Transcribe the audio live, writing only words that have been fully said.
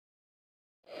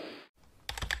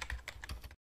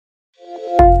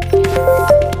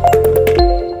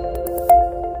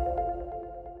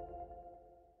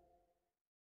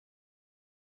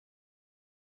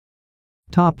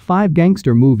Top 5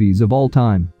 Gangster Movies of All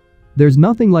Time. There's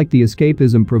nothing like the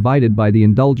escapism provided by the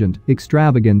indulgent,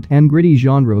 extravagant, and gritty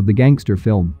genre of the gangster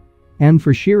film. And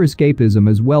for sheer escapism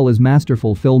as well as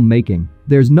masterful filmmaking,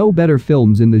 there's no better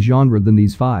films in the genre than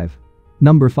these 5.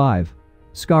 Number 5.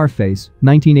 Scarface,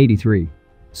 1983.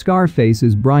 Scarface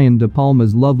is Brian De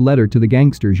Palma's love letter to the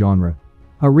gangster genre.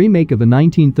 A remake of a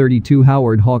 1932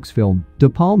 Howard Hawks film, De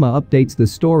Palma updates the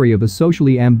story of a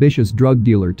socially ambitious drug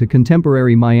dealer to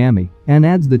contemporary Miami and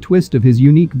adds the twist of his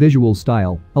unique visual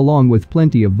style, along with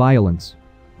plenty of violence.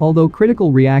 Although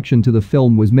critical reaction to the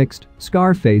film was mixed,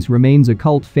 Scarface remains a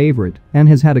cult favorite and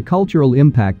has had a cultural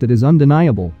impact that is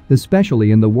undeniable,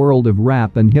 especially in the world of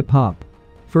rap and hip-hop.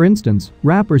 For instance,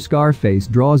 rapper Scarface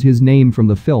draws his name from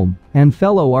the film, and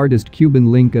fellow artist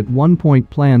Cuban Link at one point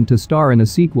planned to star in a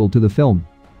sequel to the film.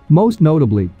 Most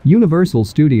notably, Universal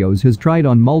Studios has tried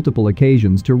on multiple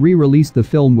occasions to re-release the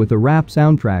film with a rap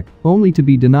soundtrack, only to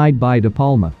be denied by De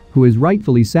Palma, who is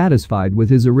rightfully satisfied with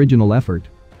his original effort.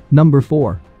 Number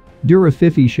 4. Dura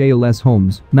Fifi Chez Les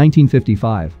Holmes,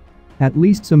 1955. At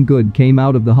least some good came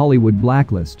out of the Hollywood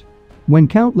blacklist. When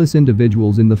countless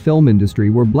individuals in the film industry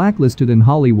were blacklisted in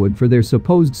Hollywood for their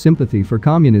supposed sympathy for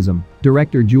communism,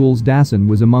 director Jules Dassin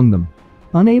was among them.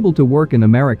 Unable to work in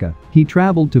America, he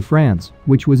traveled to France,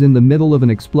 which was in the middle of an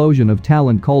explosion of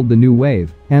talent called the New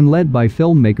Wave, and led by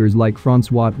filmmakers like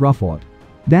François Truffaut.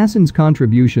 Dassin's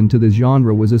contribution to the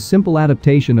genre was a simple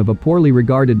adaptation of a poorly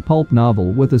regarded pulp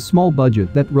novel with a small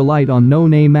budget that relied on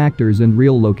no-name actors and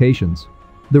real locations.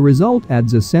 The result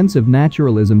adds a sense of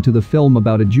naturalism to the film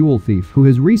about a jewel thief who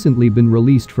has recently been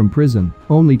released from prison,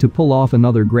 only to pull off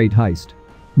another great heist.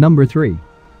 Number 3.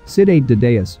 Cité de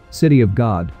Deus, City of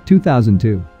God,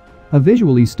 2002. A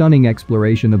visually stunning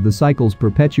exploration of the cycles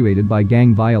perpetuated by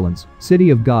gang violence, City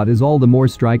of God is all the more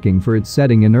striking for its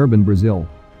setting in urban Brazil.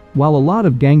 While a lot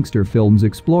of gangster films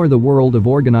explore the world of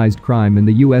organized crime in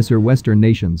the US or Western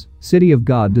nations, City of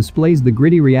God displays the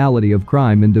gritty reality of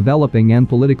crime in developing and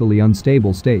politically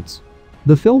unstable states.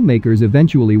 The filmmakers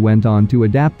eventually went on to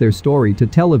adapt their story to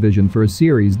television for a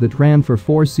series that ran for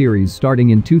 4 series starting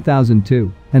in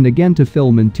 2002 and again to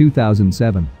film in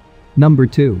 2007. Number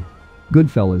 2.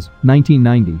 Goodfellas,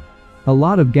 1990. A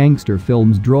lot of gangster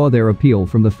films draw their appeal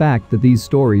from the fact that these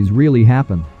stories really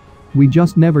happen. We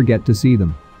just never get to see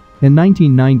them. In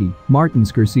 1990, Martin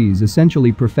Scorsese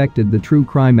essentially perfected the true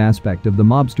crime aspect of the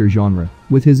mobster genre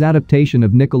with his adaptation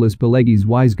of Nicholas Pileggi's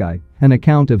Wise Guy, an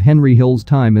account of Henry Hill's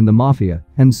time in the mafia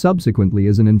and subsequently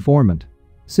as an informant.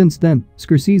 Since then,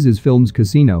 Scorsese's films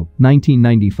Casino,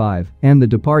 1995, and The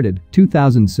Departed,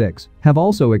 2006, have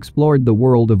also explored the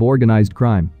world of organized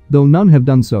crime, though none have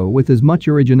done so with as much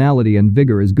originality and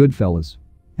vigor as Goodfellas.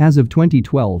 As of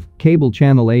 2012, cable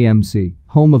channel AMC,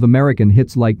 home of American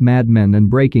hits like Mad Men and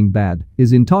Breaking Bad,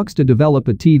 is in talks to develop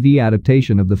a TV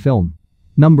adaptation of the film.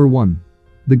 Number 1.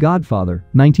 The Godfather,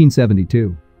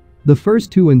 1972. The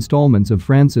first 2 installments of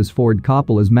Francis Ford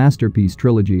Coppola's masterpiece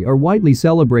trilogy are widely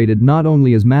celebrated not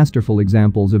only as masterful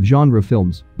examples of genre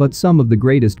films, but some of the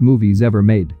greatest movies ever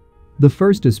made. The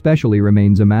first especially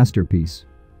remains a masterpiece.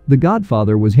 The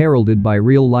Godfather was heralded by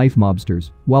real-life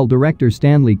mobsters, while director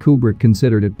Stanley Kubrick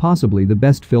considered it possibly the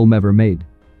best film ever made.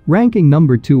 Ranking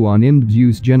number 2 on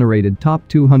IMDb's generated top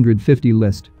 250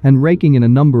 list and raking in a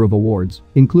number of awards,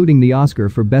 including the Oscar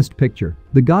for Best Picture,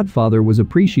 The Godfather was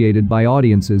appreciated by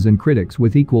audiences and critics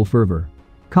with equal fervor.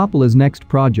 Coppola's next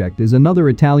project is another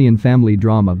Italian family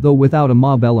drama, though without a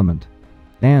mob element.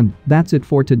 And that's it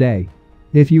for today.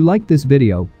 If you liked this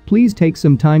video, please take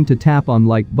some time to tap on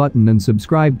like button and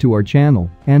subscribe to our channel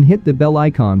and hit the bell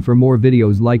icon for more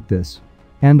videos like this.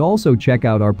 And also check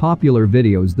out our popular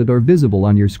videos that are visible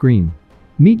on your screen.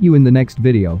 Meet you in the next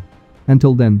video.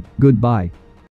 Until then, goodbye.